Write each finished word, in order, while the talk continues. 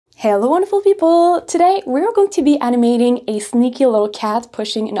Hello wonderful people! Today we're going to be animating a sneaky little cat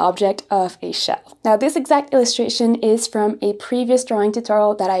pushing an object off a shelf. Now this exact illustration is from a previous drawing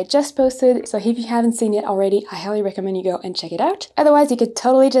tutorial that I just posted, so if you haven't seen it already, I highly recommend you go and check it out. Otherwise you could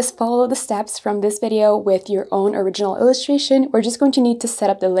totally just follow the steps from this video with your own original illustration. We're just going to need to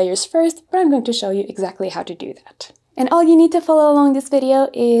set up the layers first, but I'm going to show you exactly how to do that. And all you need to follow along this video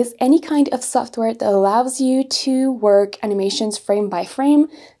is any kind of software that allows you to work animations frame by frame.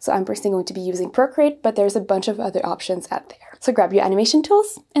 So I'm personally going to be using Procreate, but there's a bunch of other options out there. So grab your animation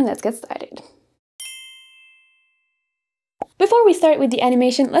tools and let's get started. Before we start with the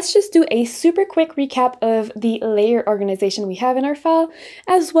animation, let's just do a super quick recap of the layer organization we have in our file,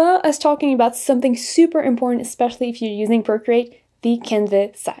 as well as talking about something super important, especially if you're using Procreate, the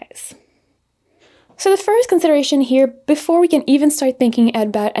canvas size. So the first consideration here, before we can even start thinking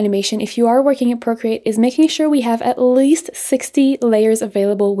about animation, if you are working in Procreate, is making sure we have at least 60 layers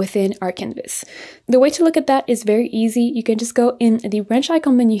available within our canvas. The way to look at that is very easy. You can just go in the wrench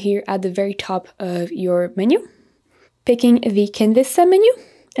icon menu here at the very top of your menu, picking the canvas submenu,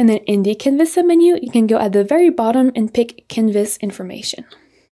 and then in the canvas submenu, you can go at the very bottom and pick canvas information.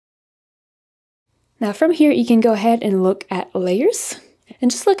 Now from here, you can go ahead and look at layers. And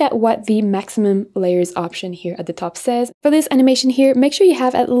just look at what the maximum layers option here at the top says. For this animation here, make sure you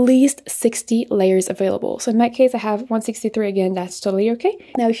have at least 60 layers available. So in my case, I have 163 again, that's totally okay.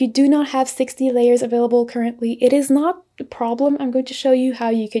 Now, if you do not have 60 layers available currently, it is not a problem. I'm going to show you how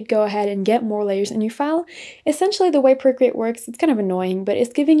you could go ahead and get more layers in your file. Essentially, the way Procreate works, it's kind of annoying, but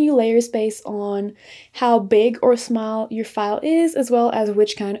it's giving you layers based on how big or small your file is, as well as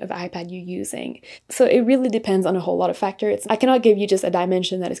which kind of iPad you're using. So it really depends on a whole lot of factors. I cannot give you just a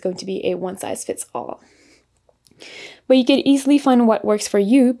dimension that is going to be a one-size-fits-all. But you could easily find what works for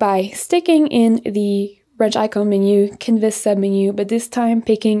you by sticking in the wrench icon menu, canvas submenu, but this time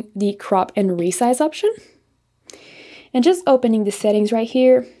picking the crop and resize option. And just opening the settings right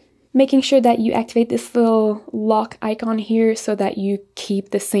here, making sure that you activate this little lock icon here so that you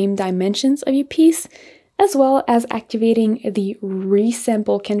keep the same dimensions of your piece, as well as activating the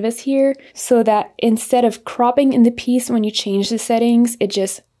resample canvas here so that instead of cropping in the piece when you change the settings, it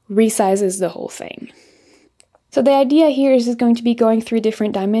just resizes the whole thing. So the idea here is just going to be going through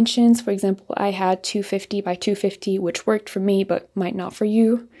different dimensions. For example, I had 250 by 250, which worked for me, but might not for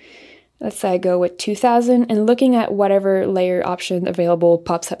you. Let's say I go with 2000 and looking at whatever layer option available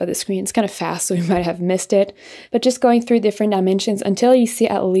pops up at the screen. It's kind of fast, so you might have missed it, but just going through different dimensions until you see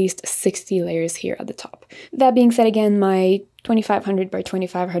at least 60 layers here at the top. That being said, again, my 2500 by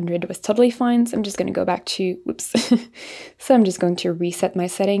 2500 was totally fine, so I'm just going to go back to, whoops. So I'm just going to reset my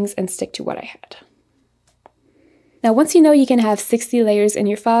settings and stick to what I had. Now, once you know you can have 60 layers in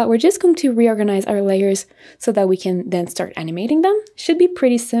your file, we're just going to reorganize our layers so that we can then start animating them. Should be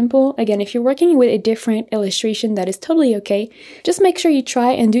pretty simple. Again, if you're working with a different illustration, that is totally okay. Just make sure you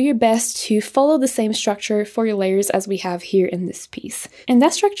try and do your best to follow the same structure for your layers as we have here in this piece. And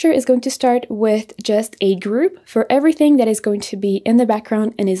that structure is going to start with just a group for everything that is going to be in the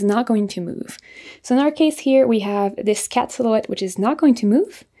background and is not going to move. So in our case here, we have this cat silhouette, which is not going to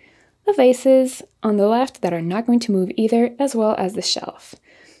move, the vases on the left that are not going to move either, as well as the shelf.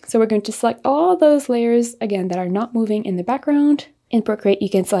 So we're going to select all those layers, again, that are not moving in the background. In Procreate, you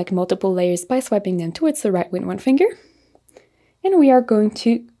can select multiple layers by swiping them towards the right with one finger. And we are going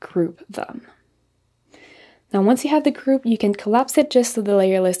to group them. Now, once you have the group, you can collapse it just so the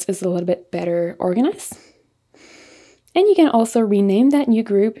layer list is a little bit better organized. And you can also rename that new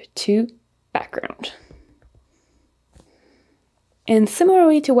group to background. And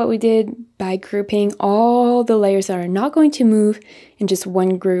similarly to what we did by grouping all the layers that are not going to move in just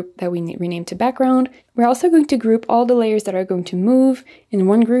one group that we renamed to background, we're also going to group all the layers that are going to move in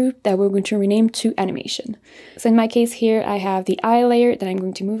one group that we're going to rename to animation. So in my case here, I have the eye layer that I'm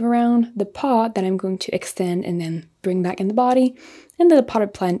going to move around, the paw that I'm going to extend and then bring back in the body, and the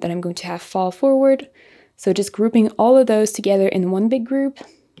potted plant that I'm going to have fall forward. So just grouping all of those together in one big group.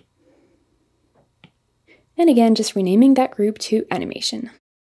 And again, just renaming that group to animation.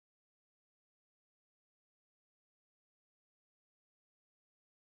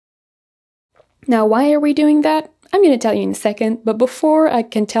 Now, why are we doing that? I'm going to tell you in a second, but before I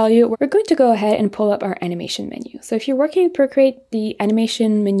can tell you, we're going to go ahead and pull up our animation menu. So if you're working in Procreate, the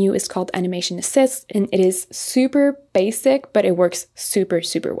animation menu is called Animation Assist, and it is super basic, but it works super,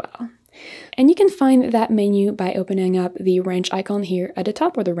 super well. And you can find that menu by opening up the wrench icon here at the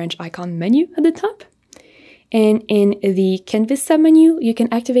top, or the wrench icon menu at the top. And in the canvas submenu, you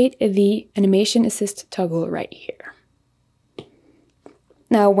can activate the animation assist toggle right here.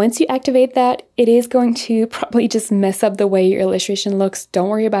 Now, once you activate that, it is going to probably just mess up the way your illustration looks. Don't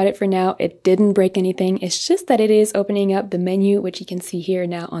worry about it for now. It didn't break anything. It's just that it is opening up the menu, which you can see here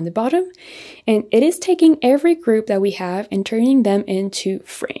now on the bottom. And it is taking every group that we have and turning them into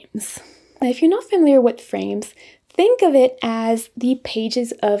frames. Now, if you're not familiar with frames, think of it as the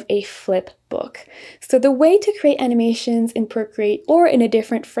pages of a flip book. So the way to create animations in Procreate or in a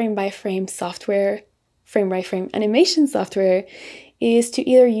different frame-by-frame software, frame-by-frame animation software, is to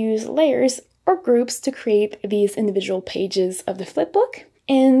either use layers or groups to create these individual pages of the flipbook,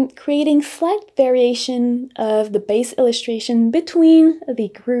 and creating slight variation of the base illustration between the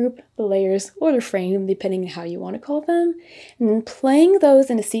group, the layers, or the frame, depending on how you want to call them, and then playing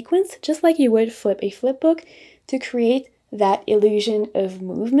those in a sequence, just like you would flip a flipbook, to create that illusion of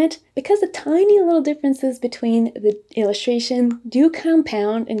movement, because the tiny little differences between the illustration do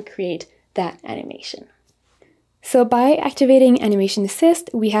compound and create that animation. So by activating Animation Assist,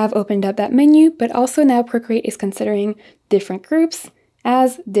 we have opened up that menu, but also now Procreate is considering different groups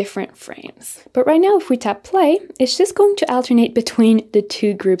as different frames. But right now, if we tap play, it's just going to alternate between the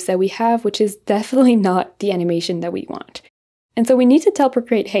two groups that we have, which is definitely not the animation that we want. And so we need to tell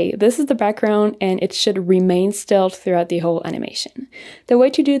Procreate, hey, this is the background and it should remain still throughout the whole animation. The way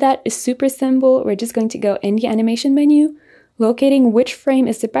to do that is super simple. We're just going to go in the animation menu, locating which frame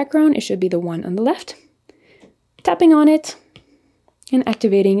is the background. It should be the one on the left. Tapping on it and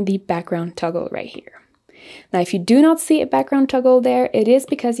activating the background toggle right here. Now, if you do not see a background toggle there, it is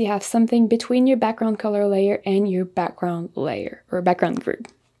because you have something between your background color layer and your background layer or background group.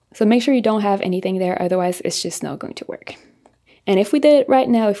 So make sure you don't have anything there, otherwise it's just not going to work. And if we did it right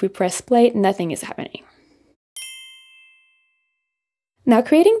now, if we press play, nothing is happening. Now,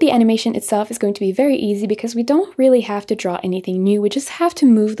 creating the animation itself is going to be very easy because we don't really have to draw anything new. We just have to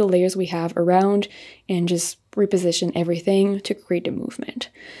move the layers we have around and just reposition everything to create the movement.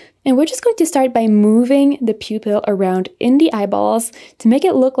 And we're just going to start by moving the pupil around in the eyeballs to make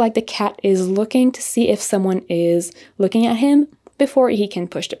it look like the cat is looking to see if someone is looking at him before he can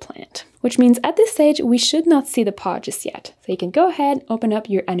push the plant. Which means at this stage, we should not see the paw just yet. So you can go ahead, open up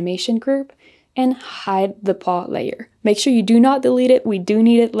your animation group, and hide the paw layer. Make sure you do not delete it. We do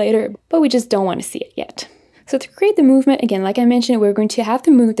need it later, but we just don't want to see it yet. So to create the movement, again, like I mentioned, we're going to have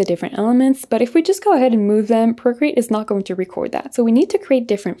to move the different elements, but if we just go ahead and move them, Procreate is not going to record that. So we need to create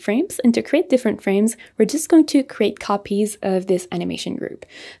different frames, and to create different frames, we're just going to create copies of this animation group.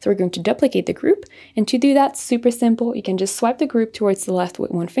 So we're going to duplicate the group, and to do that, super simple, you can just swipe the group towards the left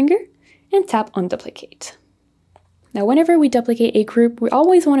with one finger and tap on duplicate. Now, whenever we duplicate a group, we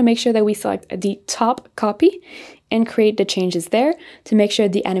always want to make sure that we select the top copy and create the changes there to make sure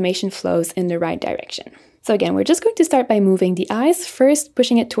the animation flows in the right direction. So again, we're just going to start by moving the eyes, first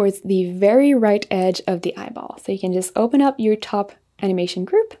pushing it towards the very right edge of the eyeball. So you can just open up your top animation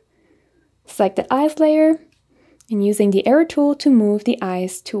group, select the eyes layer, and using the arrow tool to move the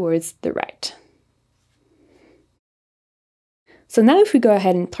eyes towards the right. So now if we go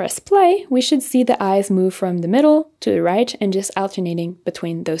ahead and press play, we should see the eyes move from the middle to the right and just alternating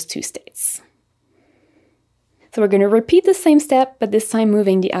between those two states. So we're going to repeat the same step, but this time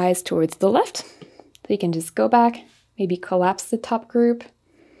moving the eyes towards the left. So you can just go back, maybe collapse the top group,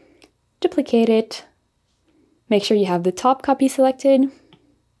 duplicate it, make sure you have the top copy selected,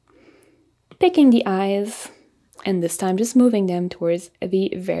 picking the eyes, and this time just moving them towards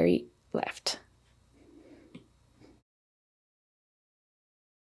the very left.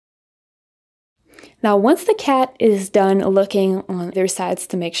 Now, once the cat is done looking on their sides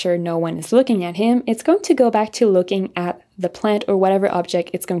to make sure no one is looking at him, it's going to go back to looking at the plant or whatever object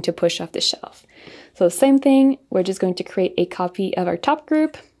it's going to push off the shelf. So same thing, we're just going to create a copy of our top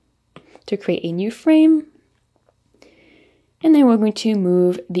group to create a new frame. And then we're going to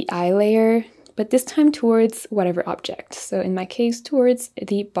move the eye layer, but this time towards whatever object. So in my case, towards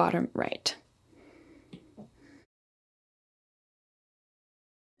the bottom right.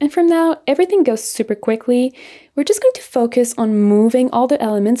 And from now, everything goes super quickly. We're just going to focus on moving all the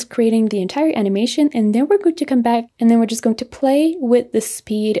elements, creating the entire animation, and then we're going to come back and then we're just going to play with the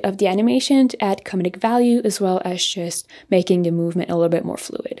speed of the animation to add comedic value as well as just making the movement a little bit more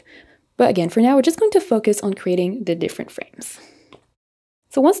fluid. But again, for now, we're just going to focus on creating the different frames.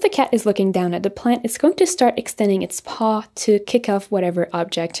 So once the cat is looking down at the plant, it's going to start extending its paw to kick off whatever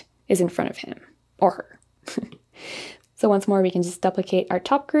object is in front of him or her. So once more, we can just duplicate our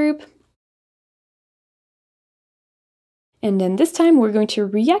top group. And then this time, we're going to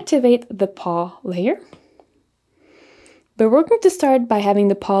reactivate the paw layer. But we're going to start by having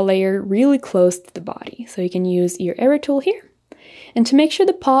the paw layer really close to the body. So you can use your arrow tool here. And to make sure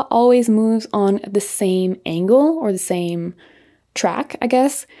the paw always moves on the same angle or the same track, I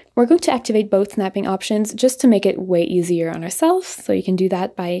guess, we're going to activate both snapping options just to make it way easier on ourselves. So you can do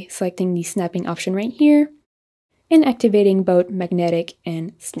that by selecting the snapping option right here and activating both magnetic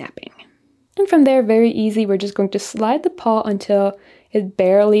and snapping. And from there, very easy, we're just going to slide the paw until it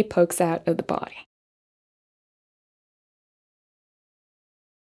barely pokes out of the body.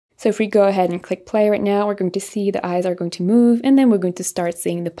 So if we go ahead and click play right now, we're going to see the eyes are going to move, and then we're going to start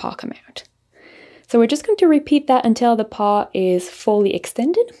seeing the paw come out. So we're just going to repeat that until the paw is fully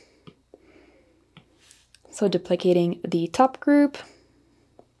extended. So duplicating the top group,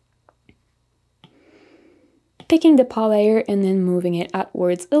 picking the paw layer and then moving it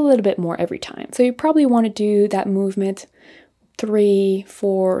outwards a little bit more every time. So you probably want to do that movement 3,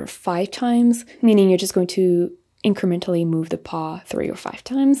 4, 5 times, meaning you're just going to incrementally move the paw 3 or 5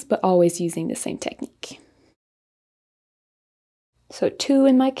 times, but always using the same technique. So 2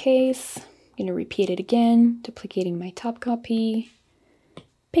 in my case. I'm going to repeat it again, duplicating my top copy,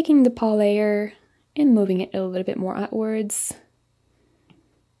 picking the paw layer and moving it a little bit more outwards.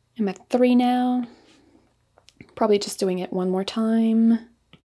 I'm at 3 now. Probably just doing it one more time.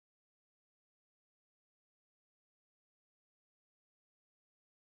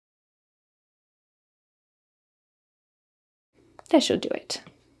 That should do it.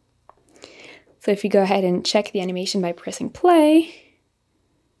 So if you go ahead and check the animation by pressing play,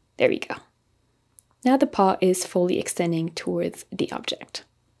 there we go. Now the paw is fully extending towards the object.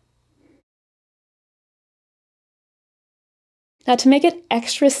 Now to make it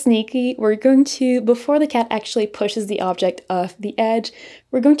extra sneaky, we're going to, before the cat actually pushes the object off the edge,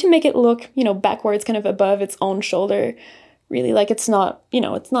 we're going to make it look, backwards, kind of above its own shoulder, really like it's not,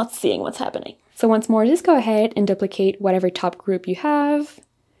 it's not seeing what's happening. So once more, just go ahead and duplicate whatever top group you have,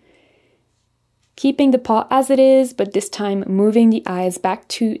 keeping the paw as it is, but this time moving the eyes back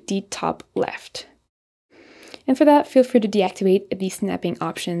to the top left. And for that, feel free to deactivate the snapping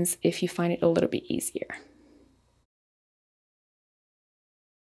options if you find it a little bit easier.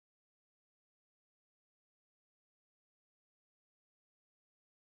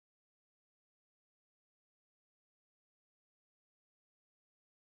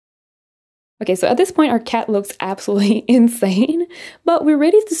 Okay, so at this point, our cat looks absolutely insane, but we're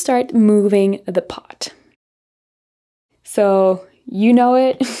ready to start moving the pot. So you know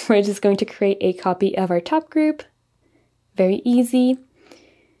it, we're just going to create a copy of our top group. Very easy.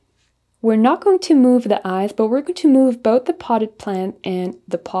 We're not going to move the eyes, but we're going to move both the potted plant and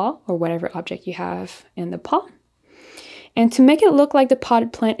the paw, or whatever object you have in the paw. And to make it look like the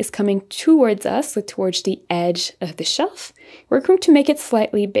potted plant is coming towards us, so towards the edge of the shelf, we're going to make it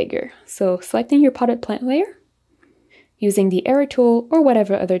slightly bigger. So selecting your potted plant layer, using the arrow tool or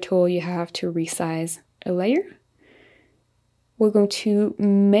whatever other tool you have to resize a layer. We're going to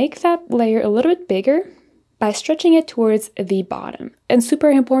make that layer a little bit bigger by stretching it towards the bottom. And super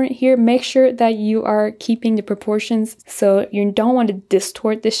important here, make sure that you are keeping the proportions, so you don't want to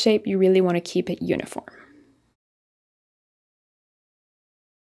distort the shape, you really want to keep it uniform.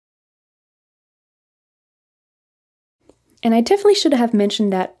 And I definitely should have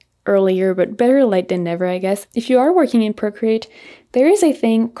mentioned that earlier, but better late than never, I guess. If you are working in Procreate, there is a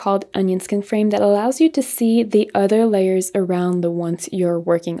thing called onion skin frame that allows you to see the other layers around the ones you're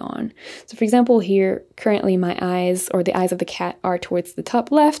working on. So for example, here, currently my eyes, or the eyes of the cat, are towards the top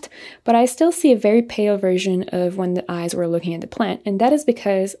left, but I still see a very pale version of when the eyes were looking at the plant, and that is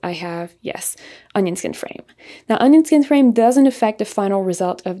because I have, yes, onion skin frame. Now, onion skin frame doesn't affect the final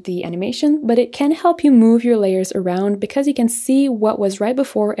result of the animation, but it can help you move your layers around because you can see what was right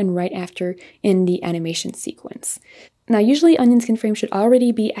before and right after in the animation sequence. Now, usually onion skin frame should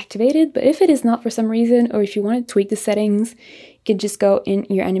already be activated, but if it is not for some reason, or if you want to tweak the settings, you can just go in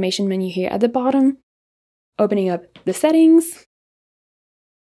your animation menu here at the bottom, opening up the settings,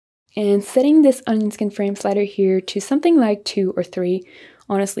 and setting this onion skin frame slider here to something like 2 or 3.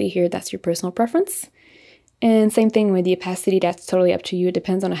 Honestly, here, that's your personal preference. And same thing with the opacity, that's totally up to you. It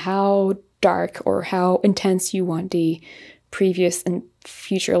depends on how dark or how intense you want the previous and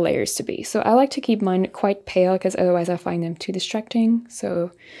future layers to be. So I like to keep mine quite pale because otherwise I find them too distracting.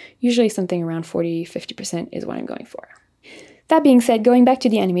 So usually something around 40–50% is what I'm going for. That being said, going back to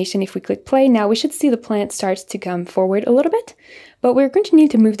the animation, if we click play now, we should see the plant starts to come forward a little bit, but we're going to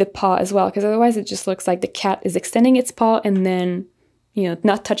need to move the paw as well, because otherwise it just looks like the cat is extending its paw and then,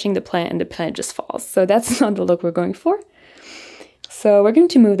 not touching the plant and the plant just falls. So that's not the look we're going for. So we're going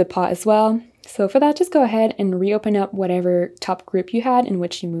to move the paw as well. So for that, just go ahead and reopen up whatever top group you had in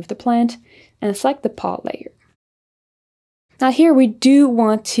which you moved the plant and select the paw layer. Now here we do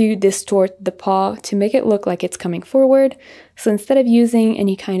want to distort the paw to make it look like it's coming forward. So instead of using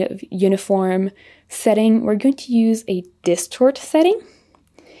any kind of uniform setting, we're going to use a distort setting.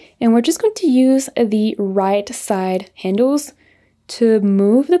 And we're just going to use the right side handles to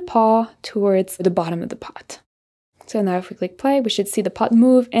move the paw towards the bottom of the pot. So now if we click play, we should see the pot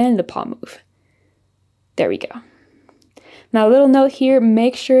move and the paw move. There we go. Now a little note here,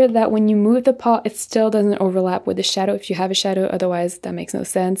 make sure that when you move the paw, it still doesn't overlap with the shadow if you have a shadow, otherwise that makes no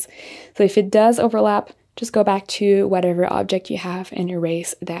sense. So if it does overlap, just go back to whatever object you have and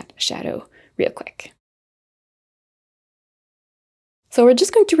erase that shadow real quick. So we're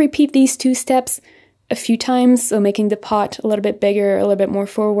just going to repeat these two steps a few times, so making the pot a little bit bigger, a little bit more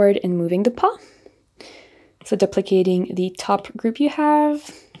forward, and moving the paw. So duplicating the top group you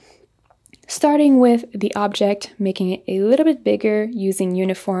have, starting with the object, making it a little bit bigger, using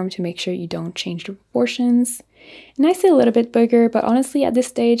uniform to make sure you don't change the proportions. And I say a little bit bigger, but honestly at this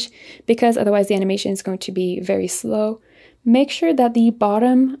stage, because otherwise the animation is going to be very slow, make sure that the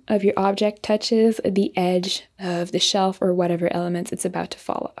bottom of your object touches the edge of the shelf or whatever elements it's about to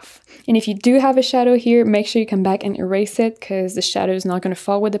fall off. And if you do have a shadow here, make sure you come back and erase it because the shadow is not going to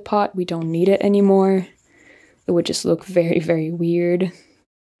fall with the pot. We don't need it anymore. It would just look very, very weird.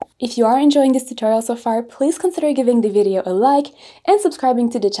 If you are enjoying this tutorial so far, please consider giving the video a like and subscribing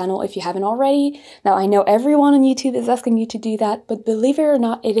to the channel if you haven't already. Now, I know everyone on YouTube is asking you to do that, but believe it or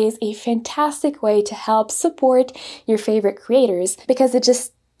not, it is a fantastic way to help support your favorite creators because it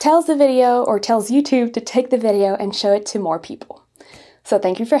just tells the video or tells YouTube to take the video and show it to more people. So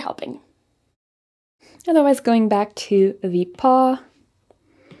thank you for helping. Otherwise, going back to the paw,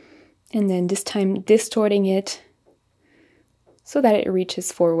 and then this time distorting it so that it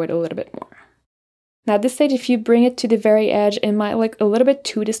reaches forward a little bit more. Now at this stage, if you bring it to the very edge, it might look a little bit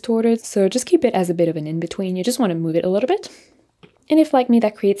too distorted, so just keep it as a bit of an in-between. You just want to move it a little bit. And if, like me,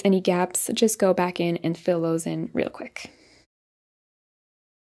 that creates any gaps, just go back in and fill those in real quick.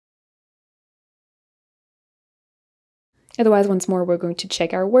 Otherwise, once more, we're going to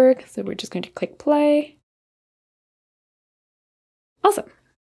check our work, so we're just going to click play. Awesome.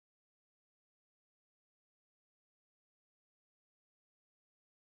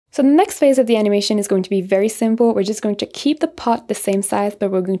 So the next phase of the animation is going to be very simple. We're just going to keep the pot the same size, but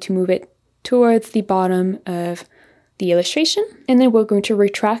we're going to move it towards the bottom of the illustration. And then we're going to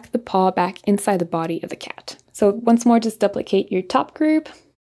retract the paw back inside the body of the cat. So once more, just duplicate your top group.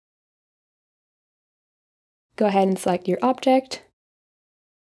 Go ahead and select your object.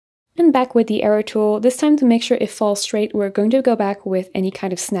 And back with the arrow tool, this time to make sure it falls straight, we're going to go back with any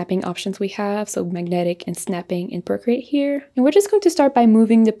kind of snapping options we have, so magnetic and snapping in Procreate here. And we're just going to start by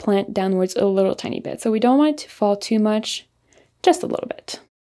moving the plant downwards a little tiny bit. So we don't want it to fall too much, just a little bit.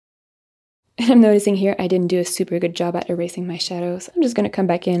 And I'm noticing here I didn't do a super good job at erasing my shadows. I'm just going to come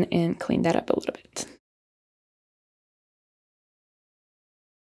back in and clean that up a little bit.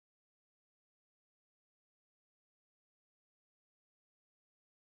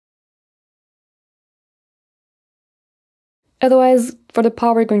 Otherwise, for the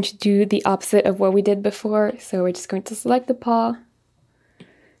paw, we're going to do the opposite of what we did before. So we're just going to select the paw,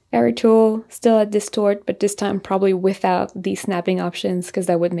 arrow tool, still at distort, but this time probably without the snapping options because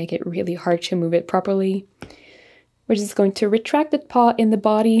that would make it really hard to move it properly. We're just going to retract the paw in the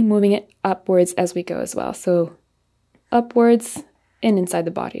body, moving it upwards as we go as well. So upwards and inside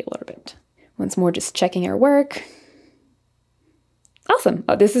the body a little bit. Once more, just checking our work. Awesome.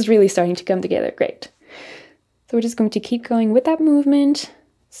 Oh, this is really starting to come together. Great. So we're just going to keep going with that movement,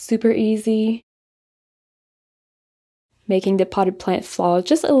 super easy. Making the potted plant fall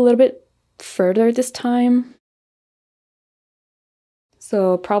just a little bit further this time.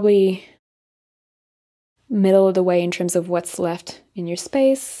 So probably middle of the way in terms of what's left in your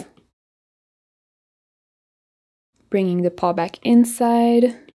space. Bringing the paw back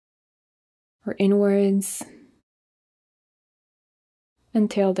inside or inwards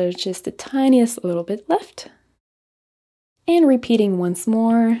until there's just the tiniest little bit left. And repeating once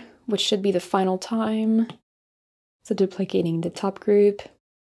more, which should be the final time. So duplicating the top group.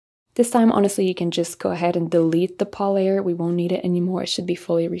 This time, honestly, you can just go ahead and delete the paw layer. We won't need it anymore. It should be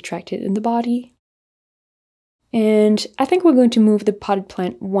fully retracted in the body. And I think we're going to move the potted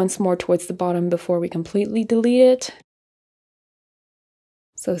plant once more towards the bottom before we completely delete it.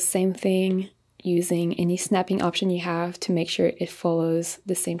 So same thing, using any snapping option you have to make sure it follows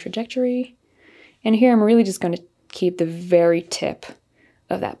the same trajectory. And here I'm really just going to keep the very tip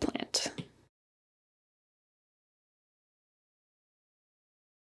of that plant.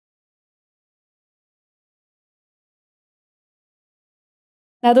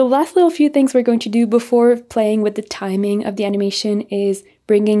 Now the last little few things we're going to do before playing with the timing of the animation is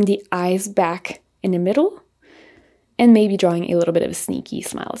bringing the eyes back in the middle and maybe drawing a little bit of a sneaky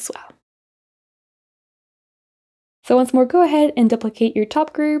smile as well. So once more, go ahead and duplicate your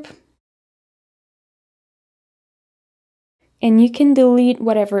top group. And you can delete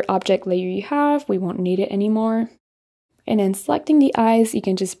whatever object layer you have. We won't need it anymore. And then selecting the eyes, you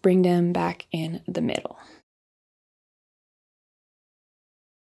can just bring them back in the middle.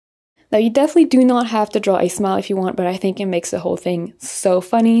 Now you definitely do not have to draw a smile if you want, but I think it makes the whole thing so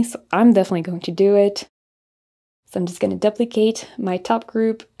funny, so I'm definitely going to do it. So I'm just going to duplicate my top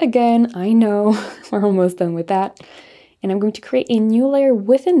group again. I know we're almost done with that. And I'm going to create a new layer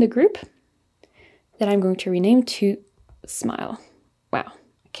within the group that I'm going to rename to Smile. Wow,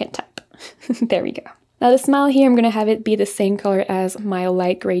 I can't type. There we go. Now the smile here, I'm going to have it be the same color as my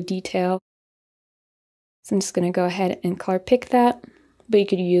light gray detail. So I'm just going to go ahead and color pick that. But you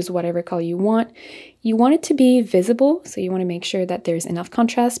could use whatever color you want. You want it to be visible, so you want to make sure that there's enough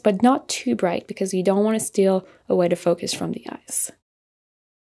contrast, but not too bright because you don't want to steal away the focus from the eyes.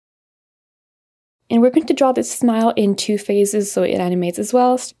 And we're going to draw this smile in 2 phases so it animates as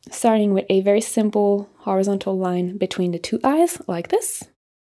well, starting with a very simple horizontal line between the 2 eyes, like this.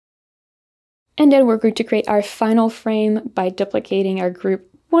 And then we're going to create our final frame by duplicating our group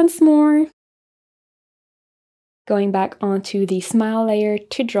once more, going back onto the smile layer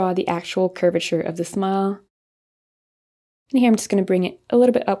to draw the actual curvature of the smile. And here I'm just going to bring it a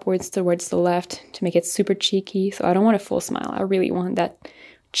little bit upwards towards the left to make it super cheeky. So I don't want a full smile. I really want that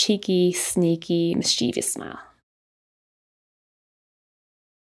cheeky, sneaky, mischievous smile.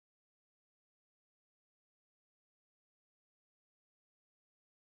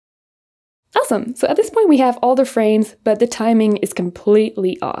 Awesome, so at this point we have all the frames, but the timing is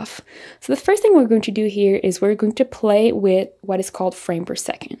completely off. So the first thing we're going to do here is we're going to play with what is called frame per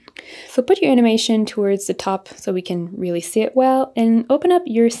second. So put your animation towards the top so we can really see it well, and open up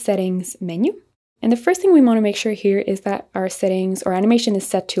your settings menu. And the first thing we want to make sure here is that our settings or animation is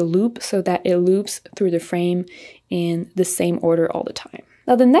set to loop so that it loops through the frame in the same order all the time.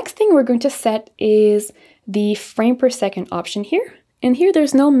 Now the next thing we're going to set is the frame per second option here. And here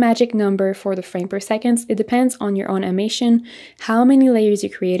there's no magic number for the frame per second. It depends on your own animation, how many layers you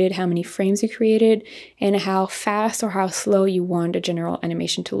created, how many frames you created, and how fast or how slow you want the general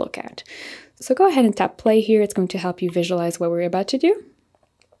animation to look at. So go ahead and tap play here. It's going to help you visualize what we're about to do.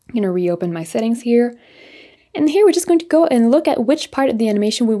 I'm going to reopen my settings here. And here we're just going to go and look at which part of the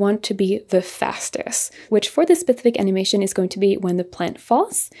animation we want to be the fastest, which for this specific animation is going to be when the plant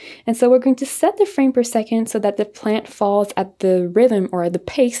falls. And so we're going to set the frame per second so that the plant falls at the rhythm or at the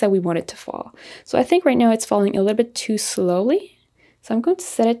pace that we want it to fall. So I think right now it's falling a little bit too slowly. So I'm going to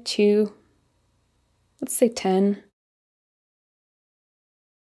set it to, let's say 10.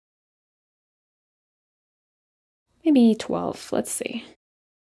 Maybe 12, let's see.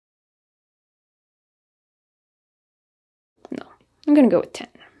 I'm going to go with 10.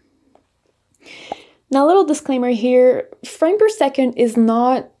 Now, a little disclaimer here, frame per second is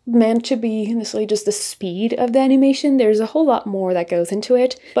not meant to be necessarily just the speed of the animation. There's a whole lot more that goes into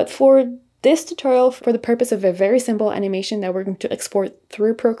it. But for this tutorial, for the purpose of a very simple animation that we're going to export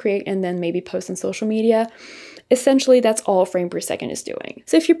through Procreate and then maybe post on social media, essentially that's all frame per second is doing.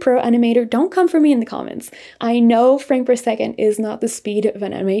 So if you're pro animator, don't come for me in the comments. I know frame per second is not the speed of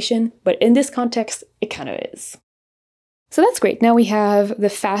an animation, but in this context, it kind of is. So that's great. Now we have the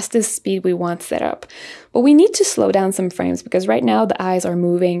fastest speed we want set up. But we need to slow down some frames because right now the eyes are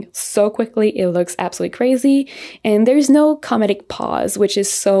moving so quickly, it looks absolutely crazy. And there's no comedic pause, which is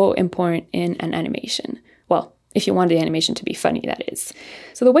so important in an animation. Well, if you want the animation to be funny, that is.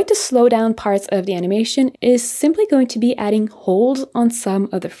 So the way to slow down parts of the animation is simply going to be adding holds on some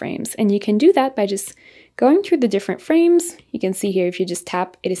of the frames. And you can do that by just going through the different frames. You can see here, if you just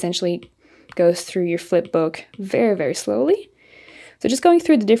tap, it essentially goes through your flip book very, very slowly. So just going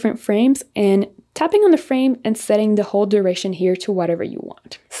through the different frames and tapping on the frame and setting the whole duration here to whatever you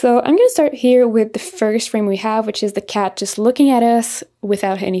want. So I'm going to start here with the first frame we have, which is the cat just looking at us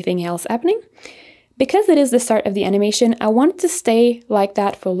without anything else happening. Because it is the start of the animation, I want it to stay like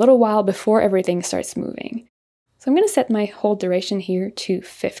that for a little while before everything starts moving. So I'm going to set my whole duration here to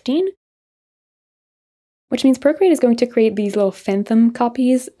 15. Which means Procreate is going to create these little phantom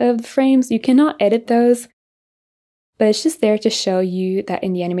copies of the frames. You cannot edit those, but it's just there to show you that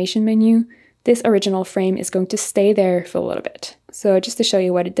in the animation menu, this original frame is going to stay there for a little bit. So just to show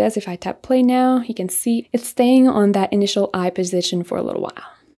you what it does, if I tap play now, you can see it's staying on that initial eye position for a little while.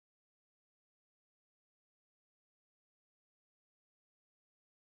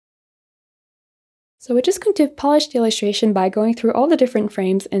 So we're just going to polish the illustration by going through all the different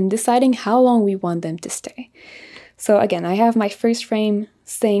frames and deciding how long we want them to stay. So again, I have my first frame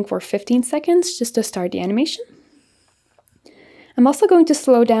staying for 15 seconds just to start the animation. I'm also going to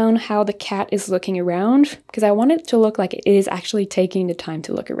slow down how the cat is looking around because I want it to look like it is actually taking the time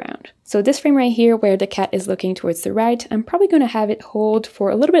to look around. So this frame right here where the cat is looking towards the right, I'm probably going to have it hold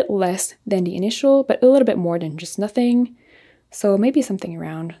for a little bit less than the initial, but a little bit more than just nothing. So maybe something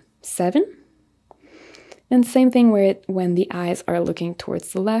around 7. And same thing when the eyes are looking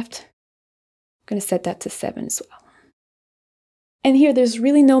towards the left. I'm going to set that to 7 as well. And here there's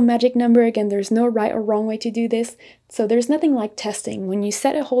really no magic number. Again, there's no right or wrong way to do this. So there's nothing like testing. When you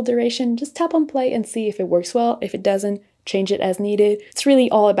set a hold duration, just tap on play and see if it works well. If it doesn't, change it as needed. It's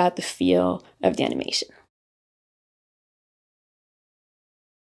really all about the feel of the animation.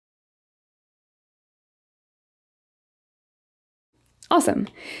 Awesome.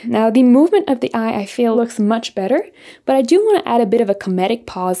 Now the movement of the eye I feel looks much better, but I do want to add a bit of a comedic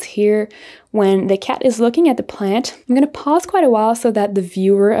pause here. When the cat is looking at the plant, I'm going to pause quite a while so that the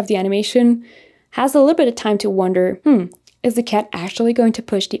viewer of the animation has a little bit of time to wonder, is the cat actually going to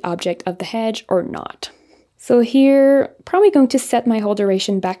push the object of the hedge or not? So here, probably going to set my hold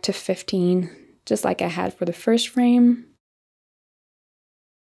duration back to 15, just like I had for the first frame.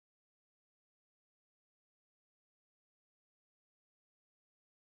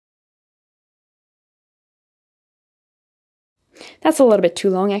 That's a little bit too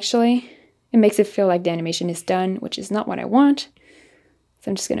long, actually. It makes it feel like the animation is done, which is not what I want. So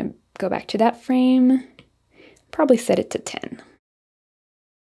I'm just going to go back to that frame, probably set it to 10.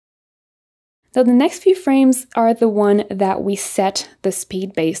 So the next few frames are the one that we set the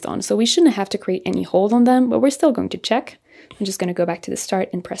speed based on. So we shouldn't have to create any hold on them, but we're still going to check. I'm just going to go back to the start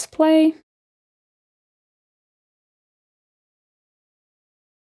and press play.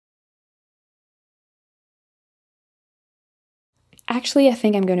 Actually, I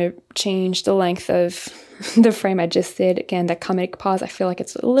think I'm going to change the length of the frame I just did. Again, that comedic pause, I feel like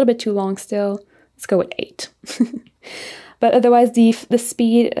it's a little bit too long still. Let's go with 8. But otherwise, the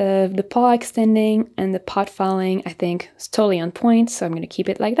speed of the paw extending and the pot falling, I think, is totally on point, so I'm going to keep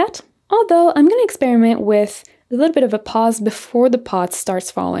it like that. Although, I'm going to experiment with a little bit of a pause before the pot starts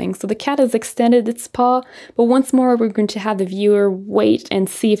falling. So the cat has extended its paw, but once more, we're going to have the viewer wait and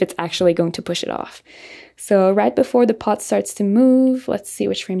see if it's actually going to push it off. So right before the pot starts to move, let's see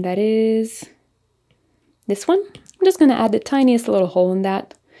which frame that is. This one. I'm just going to add the tiniest little hole in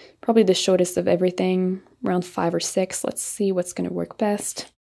that. Probably the shortest of everything, around 5 or 6. Let's see what's going to work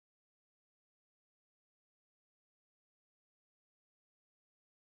best.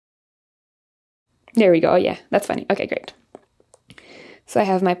 There we go. Yeah, that's funny. Okay, great. So I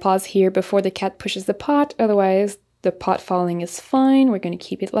have my pause here before the cat pushes the pot. Otherwise, the pot falling is fine. We're going to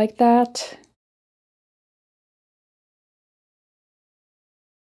keep it like that.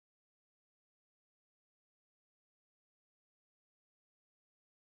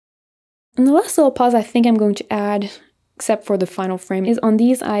 And the last little pause I think I'm going to add, except for the final frame, is on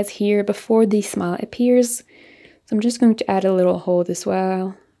these eyes here before the smile appears. So I'm just going to add a little hold as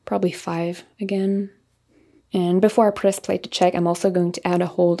well, probably 5 again. And before I press play to check, I'm also going to add a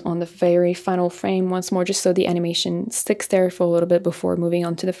hold on the very final frame once more, just so the animation sticks there for a little bit before moving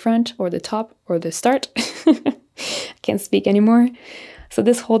on to the front or the top or the start. I can't speak anymore. So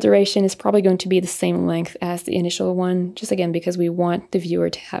this whole duration is probably going to be the same length as the initial one, just again because we want the viewer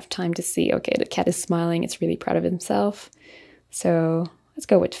to have time to see, okay, the cat is smiling, it's really proud of himself. So let's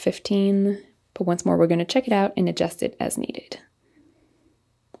go with 15, but once more we're going to check it out and adjust it as needed.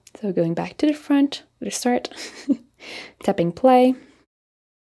 So going back to the front, the start, tapping play.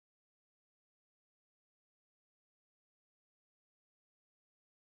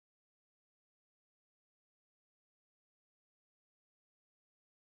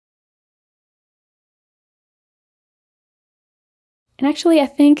 And actually, I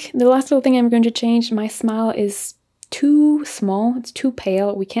think the last little thing I'm going to change, my smile is too small, it's too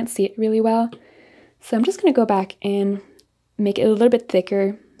pale, we can't see it really well. So I'm just going to go back and make it a little bit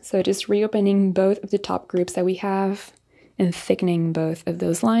thicker. So just reopening both of the top groups that we have and thickening both of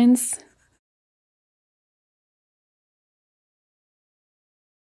those lines.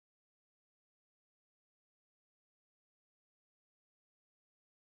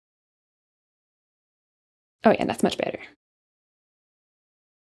 Oh yeah, that's much better.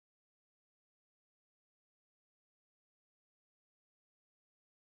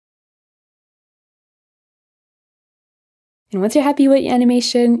 And once you're happy with your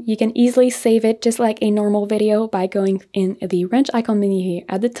animation, you can easily save it just like a normal video by going in the wrench icon menu here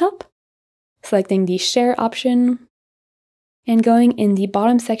at the top, selecting the share option, and going in the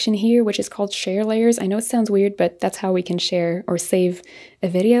bottom section here, which is called share layers. I know it sounds weird, but that's how we can share or save a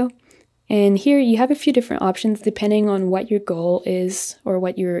video. And here you have a few different options depending on what your goal is or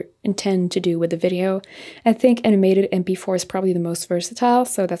what you intend to do with the video. I think animated MP4 is probably the most versatile,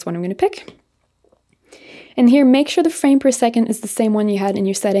 so that's what I'm going to pick. And here, make sure the frame per second is the same one you had in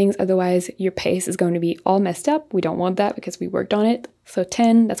your settings, otherwise your pace is going to be all messed up. We don't want that because we worked on it. So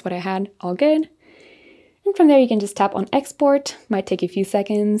 10, that's what I had, all good. And from there you can just tap on export, might take a few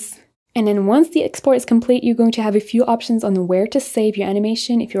seconds. And then once the export is complete, you're going to have a few options on where to save your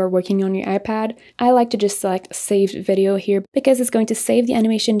animation if you're working on your iPad. I like to just select saved video here because it's going to save the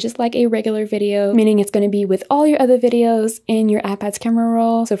animation just like a regular video, meaning it's going to be with all your other videos in your iPad's camera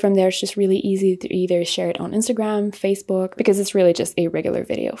roll. So from there, it's just really easy to either share it on Instagram, Facebook, because it's really just a regular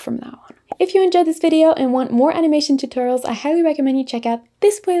video from now on. If you enjoyed this video and want more animation tutorials, I highly recommend you check out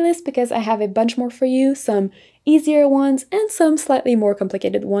this playlist because I have a bunch more for you, some easier ones and some slightly more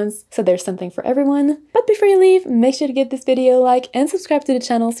complicated ones, so there's something for everyone. But before you leave, make sure to give this video a like and subscribe to the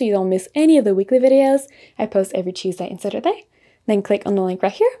channel so you don't miss any of the weekly videos I post every Tuesday and Saturday. Then click on the link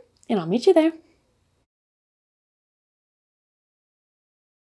right here and I'll meet you there.